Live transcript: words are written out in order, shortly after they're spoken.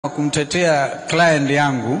kumtetea client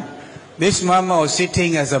yangu. This mama was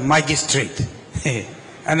sitting as a magistrate.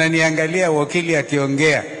 Ananiangalia wakili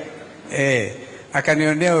akiongea.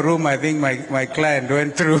 Akanionea huruma. I think my client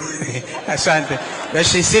went through. Asante. But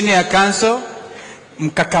she's senior counsel.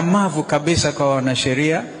 Mkakamavu kabisa kwa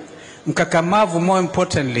wanasheria. Mkakamavu more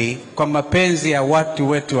importantly kwa mapenzi ya watu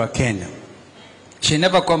wetu wa Kenya. She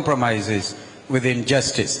never compromises with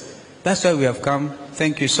injustice. That's why we have come.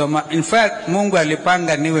 Thank you so much. In fact, Mungu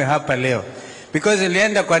alipanga niwe hapa leo. Because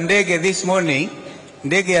nilienda kwa ndege this morning,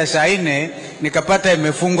 ndege ya saa 4, nikapata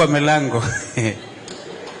imefungwa milango.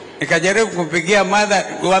 Nikajaribu kumpigia mother,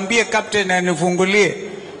 uambie captain anifungulie.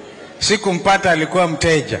 Sikumpata, alikuwa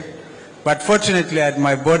mteja. But fortunately I had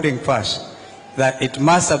my boarding pass. That it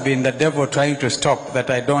must have been the devil trying to stop that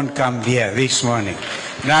I don't come here this morning.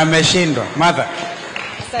 Na ameshindwa. Mother.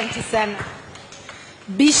 Asante sana.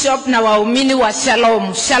 Bishop na waumini wa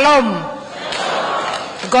Shalom. Shalom.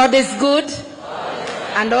 God is good.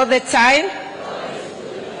 And all the time.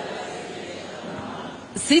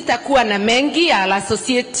 Sitakuwa na mengi. I'll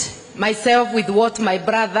associate myself with what my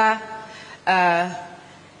brother,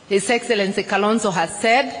 His Excellency Kalonzo has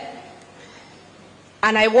said.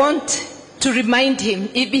 And I want to remind him,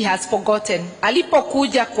 if he has forgotten,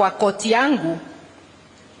 alipokuja kwa koti yangu,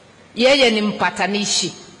 yeye ni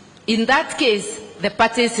mpatanishi. In that case, the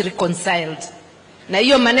parties reconciled. Na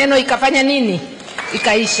hiyo maneno ikafanya nini?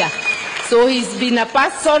 Ikaisha. So he's been a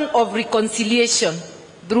person of reconciliation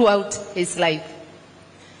throughout his life.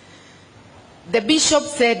 The bishop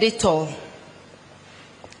said it all.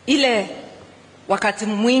 Ile wakati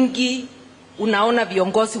mwingi unaona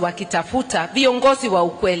viongozi wakitafuta, viongozi wa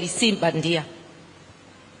ukweli si bandia.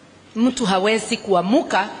 Mtu hawezi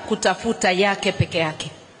kuamuka kutafuta yake peke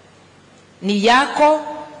yake. Ni yako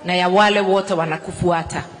na ya wale wote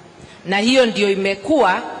wanakufuata. Na hiyo ndio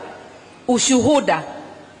imekuwa ushuhuda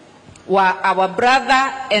wa our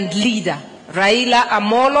brother and leader, Raila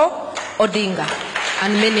Amolo Odinga,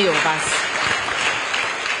 and many of us.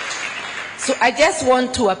 So I just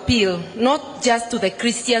want to appeal, not just to the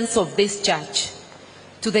Christians of this church,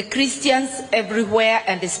 to the Christians everywhere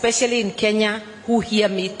and especially in Kenya who hear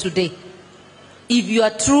me today. If you are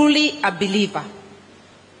truly a believer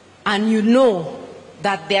and you know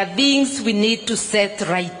that there are things we need to set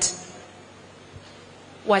right,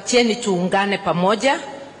 wacheni tuungane pamoja,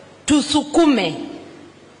 tusukume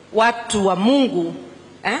watu wa Mungu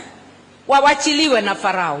wawachiliwe na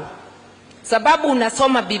Farao. Sababu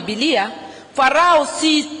unasoma Biblia, Farao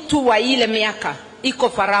si tu wa ile miaka, iko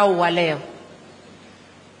Farao wa leo.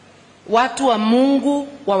 Watu wa Mungu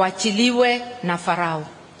wawachiliwe na Farao,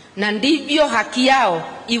 na ndivyo haki yao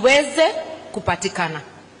iweze kupatikana.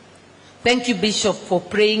 Thank you, Bishop, for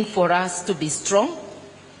praying for us to be strong.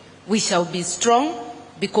 We shall be strong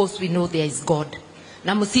because we know there is God.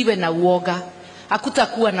 Na msiwe na uoga,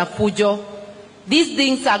 hakutakuwa na fujo. These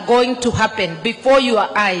things are going to happen before your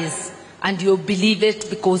eyes, and you'll believe it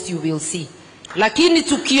because you will see. Lakini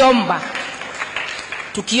tukiomba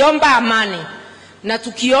amani, na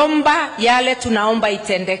tukiomba yale tunaomba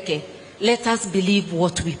itendeke. Let us believe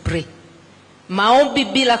what we pray. Maombi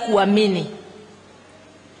bila kuamini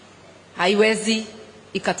haiwezi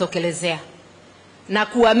ikatokelezea. Na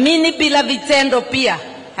kuamini bila vitendo pia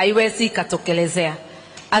haiwezi ikatokelezea.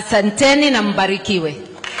 Asanteni na mbarikiwe.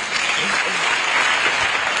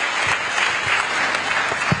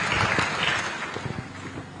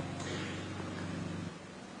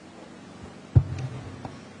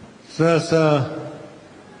 Sasa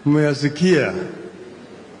mmeyasikia.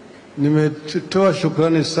 Nimetoa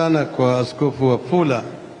shukrani sana kwa Askofu Wafula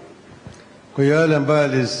kwa yale ambayo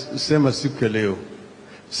alisema siku ya leo.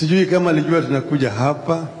 Sijui kama alijua tunakuja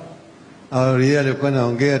hapa au yeye alikuwa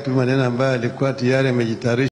anaongea tu maneno ambayo alikuwa tayari amejitayarisha.